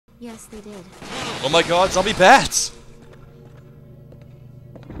Yes, they did. Oh my god, zombie bats!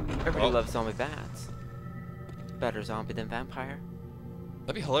 Everybody loves zombie bats. Better zombie than vampire.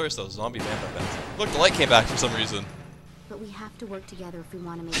 That'd be hilarious though, zombie vampire bats. Look, the light came back for some reason. But we have to work together if we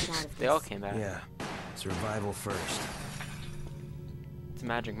want to make it out of this. They all came back. Yeah. Survival first. It's a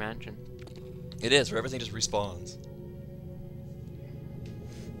magic mansion. It is, where everything just respawns.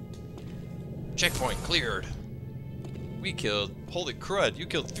 Checkpoint cleared. We killed... Holy crud, you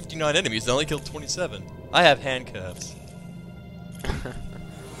killed 59 enemies, I only killed 27. I have handcuffs.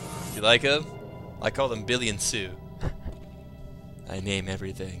 You like them? I call them Billy and Sue. I name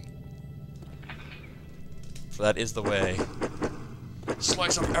everything. For that is the way.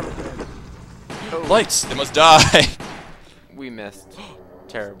 Slice up everything. Oh. Lights! They must die! We missed.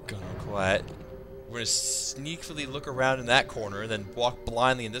 Terrible. Gone quiet. We're gonna sneakily look around in that corner, then walk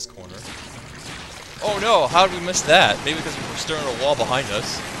blindly in this corner. Oh no! How did we miss that? Maybe because we were staring at a wall behind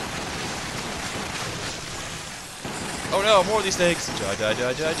us. Oh no! More of these things! Die, die,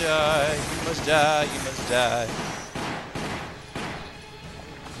 die, die, die! You must die! You must die!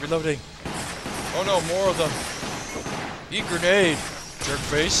 Reloading! Oh no! More of them! Eat grenade! Jerk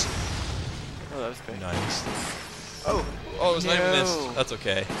face! Oh, that was good. Nice. Oh! Oh, it was not even No. missed. That's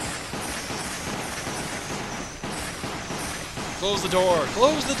okay. Close the door!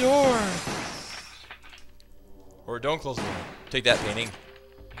 Close the door! Or don't close the door. Take that, painting.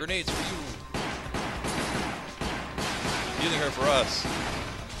 Grenades for you. Healing her for us.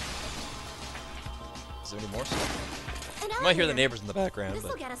 Is there any more stuff? You might hear the neighbors in the background, This'll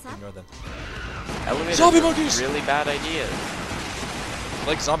but get us up. ignore them. Elevators Zombie are monkeys! Really bad ideas. I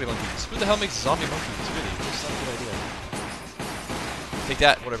like zombie monkeys. Who the hell makes zombie monkeys? Really, it's not a good idea. Take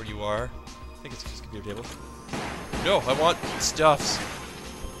that, whatever you are. I think it's just a computer table. No, I want stuffs.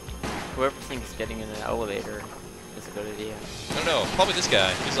 Whoever thinks getting in an elevator is a good idea. I don't know. Probably this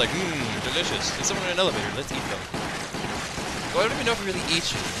guy. He's like, delicious. There's someone in an elevator. Let's eat them. Well, I don't even know if he really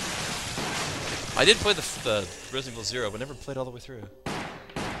eats you. I did play the Resident Evil 0, but never played all the way through.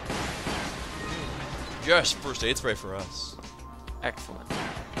 Yes, first aid spray for us. Excellent.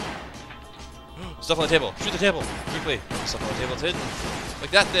 Stuff on the table. Shoot the table. Quickly. Stuff on the table. It's hidden.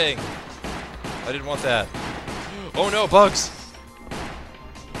 Like that thing. I didn't want that. Oh no, bugs!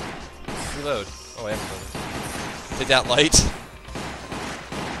 Reload. Oh, I haven't reloaded. Take that light.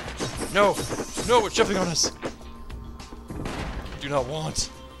 No! No, it's jumping on us! Do not want.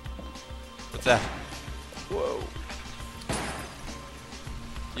 What's that? Whoa.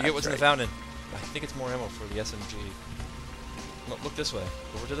 You get what's in the fountain. I think it's more ammo for the SMG. Look this way.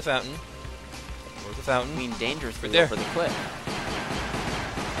 Over to the fountain. Over to the fountain. I mean, dangerously Right there. over the cliff.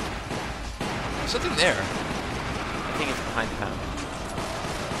 There's something there. I think it's behind the fountain.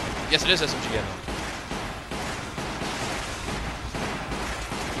 Yes, it is SMG ammo.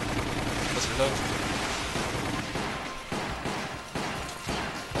 Let's reload.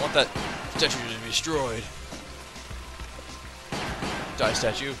 I want that statue to be destroyed. Die,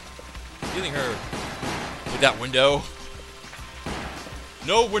 statue. Healing her. With that window.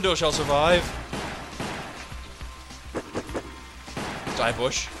 No window shall survive. Die,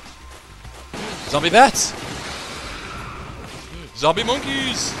 bush. Zombie bats! Zombie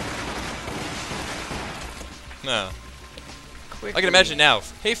monkeys! No. Quickly. I can imagine now.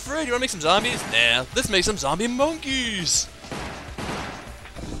 Hey Fred, you wanna make some zombies? Nah, let's make some zombie monkeys!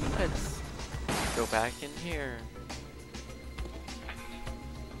 Let's go back in here.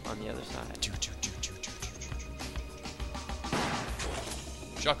 On the other side.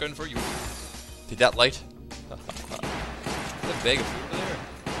 Shotgun for you. Did that light? That bag of food over there?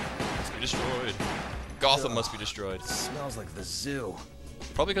 Must be destroyed. Gotham must be destroyed. Smells like the zoo.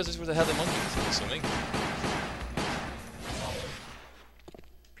 Probably because this was where they had the monkeys, I'm assuming.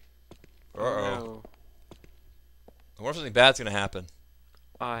 Uh-oh. No. I wonder if something bad's gonna happen.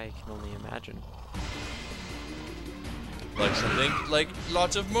 I can only imagine. Like something like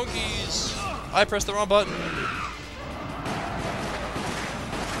lots of monkeys. I pressed the wrong button.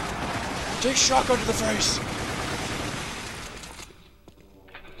 Take shotgun to the face.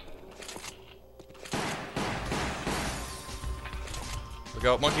 Look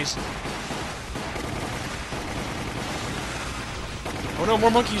out, monkeys. Oh no,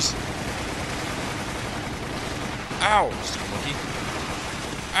 more monkeys. Ow, stupid monkey.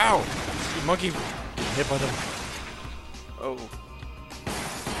 Ow, stupid monkey. Getting hit by them. Oh.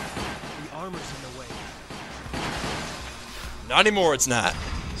 The armor's in the way. Not anymore, it's not.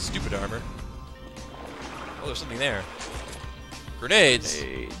 Stupid armor. Oh, there's something there. Grenades.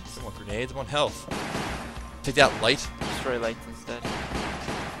 Grenades. I don't want grenades, I want health. Take that light. Destroy lights instead.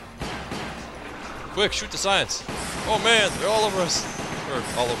 Quick, shoot the science. Oh man, they're all over us. Or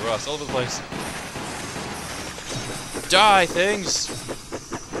all over us, all over the place. Die, things!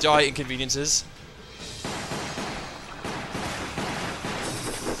 Die, inconveniences.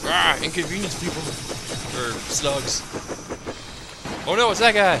 Ah, inconvenience people. Or slugs. Oh no, it's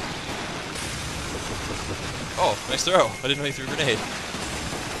that guy! Oh, nice throw. I didn't know he threw a grenade.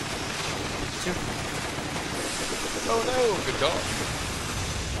 Oh no, good call.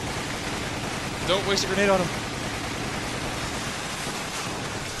 Don't waste a grenade on him.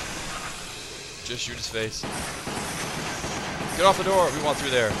 Just shoot his face. Get off the door, we want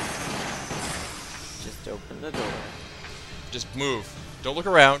through there. Just open the door. Just move. Don't look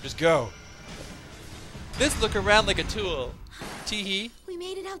around, just go. Let's look around like a tool. Tee-hee. We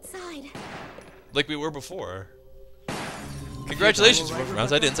made it outside. Like we were before. Congratulations, you went from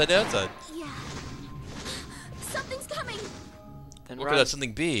outside to inside to outside. Yeah. Something's coming. Then What run. could that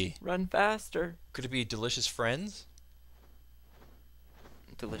something be? Run faster. Could it be delicious friends?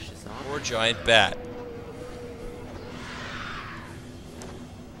 Delicious on. Or giant bat?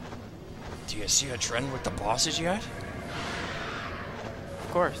 Do you see a trend with the bosses yet? Of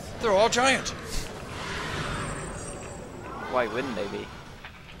course. They're all giant. Why wouldn't they be?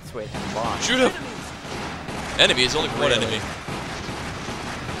 That's the way to have a boss. Shoot him! Enemy is only one Really? enemy.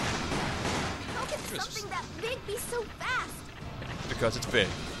 How can something that big be so fast? Because it's big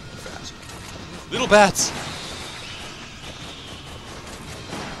and fast. Little bats!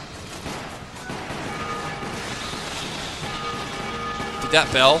 Did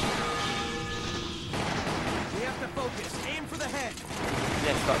that bell? We have to focus. Aim for the head.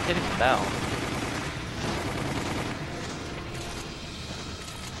 Yeah, stop hitting the bell.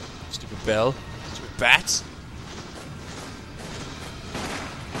 Stupid bell. Stupid bats.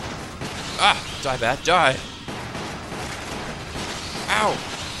 Ah! Die, bat, die! Ow!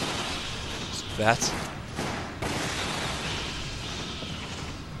 Stupid bats.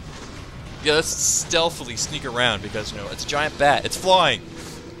 Yeah, let's stealthily sneak around because, you know, it's a giant bat. It's flying!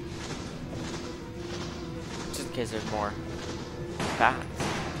 Just in case there's more bats.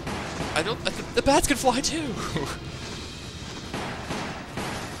 I think the bats can fly too!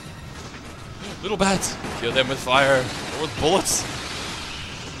 Little bats! Kill them with fire! Or with bullets!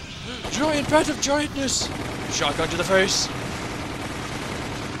 Giant bat of giantness! Shotgun to the face!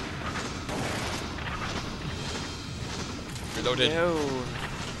 Reloaded. No.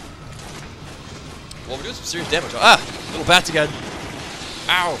 Well, we're doing some serious damage. Ah! Little bats again!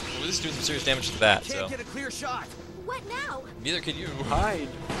 Ow! Well, this is doing some serious damage to the bat, Can't so. get a clear shot. What now? Neither can you. Hide.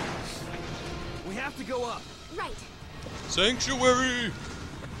 We have to go up. Right. Sanctuary!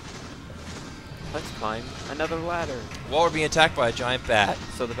 Let's climb another ladder. While we're being attacked by a giant bat.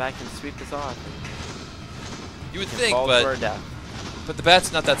 So the bat can sweep us off. You would And think, fall to our but death. the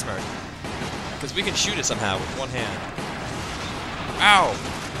bat's not that smart. Because we can shoot it somehow with one hand. Ow!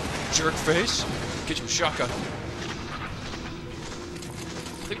 Jerk face! Get you a shotgun. I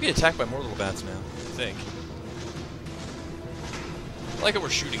think we get attacked by more little bats now. I think. I like how we're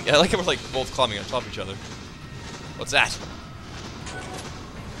shooting. I like how we're like both climbing on top of each other. What's that?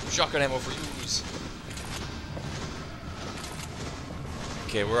 Shotgun ammo for use.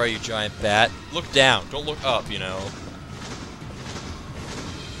 Okay, where are you, giant bat? Look down. Don't look up, you know.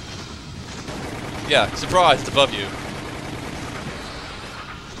 Yeah, surprise, it's above you.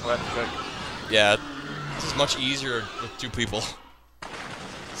 Oh, that's good. Yeah, this is much easier with two people.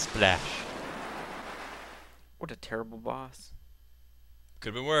 Splash. What a terrible boss. Could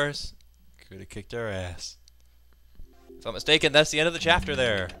have been worse. Could have kicked our ass. If I'm mistaken, that's the end of the chapter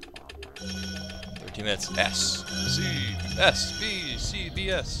there. 13 minutes. S. C. S. B. C. B.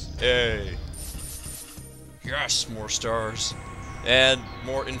 S. A. Yes, more stars. And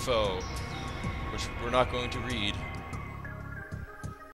more info. Which we're not going to read.